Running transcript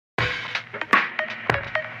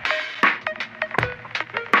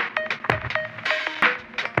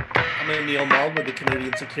Neil Mall with the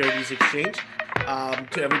Canadian Securities Exchange.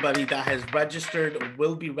 To everybody that has registered or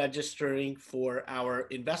will be registering for our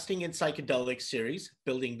Investing in Psychedelics series,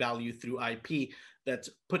 Building Value Through IP, that's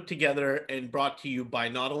put together and brought to you by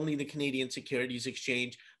not only the Canadian Securities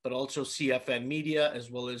Exchange, but also CFN Media,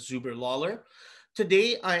 as well as Zuber Lawler.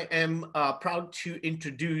 Today, I am proud to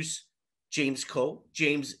introduce James Ko.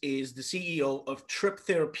 James is the CEO of Tryp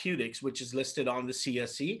Therapeutics, which is listed on the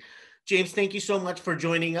CSE. James, thank you so much for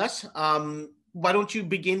joining us. Why don't you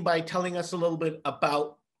begin by telling us a little bit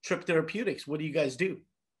about Tryp Therapeutics? What do you guys do?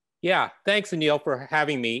 Yeah, thanks, Anil, for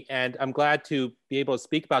having me. And I'm glad to be able to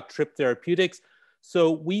speak about Tryp Therapeutics.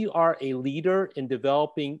 So we are a leader in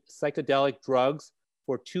developing psychedelic drugs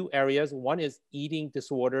for two areas. One is eating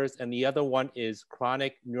disorders, and the other one is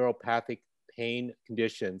chronic neuropathic pain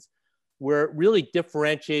conditions. We're really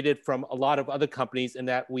differentiated from a lot of other companies in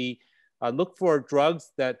that we look for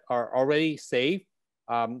drugs that are already safe.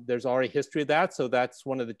 There's already history of that. So that's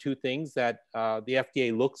one of the two things that the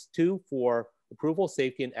FDA looks to for approval,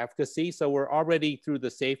 safety and efficacy. So we're already through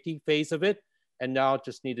the safety phase of it, and now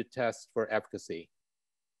just need to test for efficacy.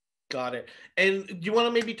 Got it. And do you want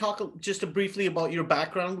to maybe talk just briefly about your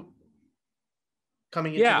background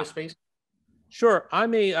coming into this space? Sure.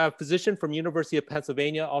 I'm a physician from University of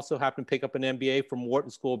Pennsylvania, also happened to pick up an MBA from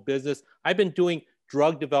Wharton School of Business. I've been doing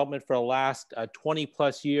drug development for the last 20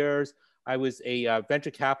 plus years. I was a venture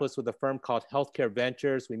capitalist with a firm called Healthcare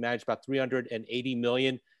Ventures. We managed about 380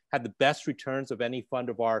 million, had the best returns of any fund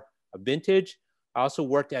of our vintage. I also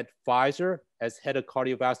worked at Pfizer as head of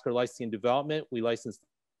cardiovascular licensing and development. We licensed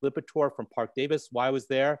Lipitor from Park Davis while I was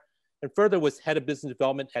there. And further was head of business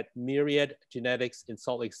development at Myriad Genetics in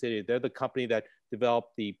Salt Lake City. They're the company that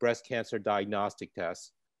developed the breast cancer diagnostic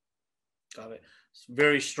test. Got it. It's a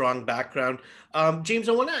very strong background. James,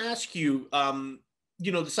 I want to ask you, the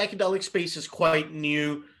psychedelic space is quite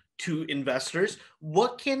new to investors.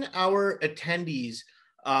 What can our attendees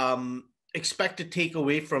expect to take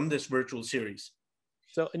away from this virtual series?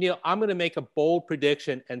 So, Anil, I'm going to make a bold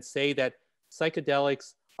prediction and say that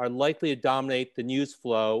psychedelics are likely to dominate the news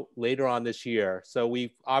flow later on this year. So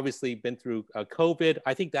we've obviously been through COVID.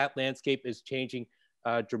 I think that landscape is changing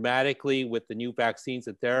dramatically with the new vaccines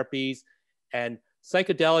and therapies. And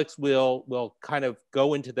psychedelics will kind of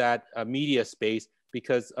go into that media space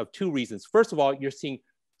because of two reasons. First of all, you're seeing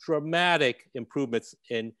dramatic improvements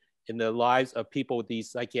in the lives of people with these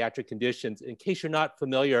psychiatric conditions. In case you're not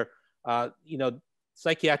familiar,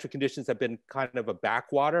 psychiatric conditions have been kind of a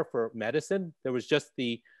backwater for medicine. There was just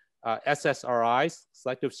the SSRIs,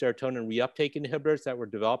 selective serotonin reuptake inhibitors, that were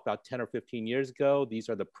developed about 10 or 15 years ago. These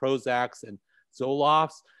are the Prozacs and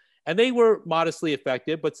Zolofts, and they were modestly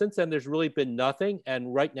effective, but since then there's really been nothing.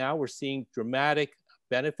 And right now we're seeing dramatic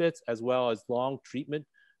benefits as well as long treatment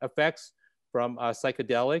effects from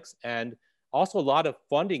psychedelics. And also a lot of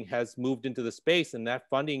funding has moved into the space, and that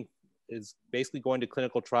funding is basically going to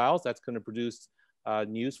clinical trials. That's going to produce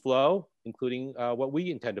news flow, including what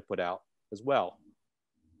we intend to put out as well.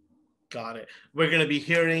 Got it. We're going to be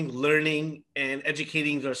hearing, learning, and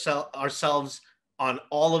educating ourselves on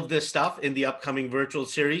all of this stuff in the upcoming virtual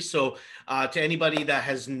series. So to anybody that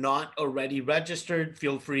has not already registered,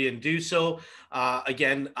 feel free and do so.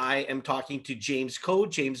 Again, I am talking to James Ko.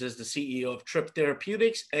 James is the CEO of Tryp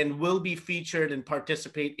Therapeutics and will be featured and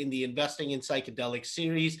participate in the Investing in Psychedelics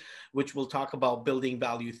series, which will talk about building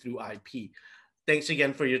value through IP. Thanks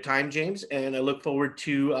again for your time, James, and I look forward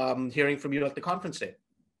to hearing from you at the conference day.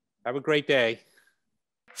 Have a great day.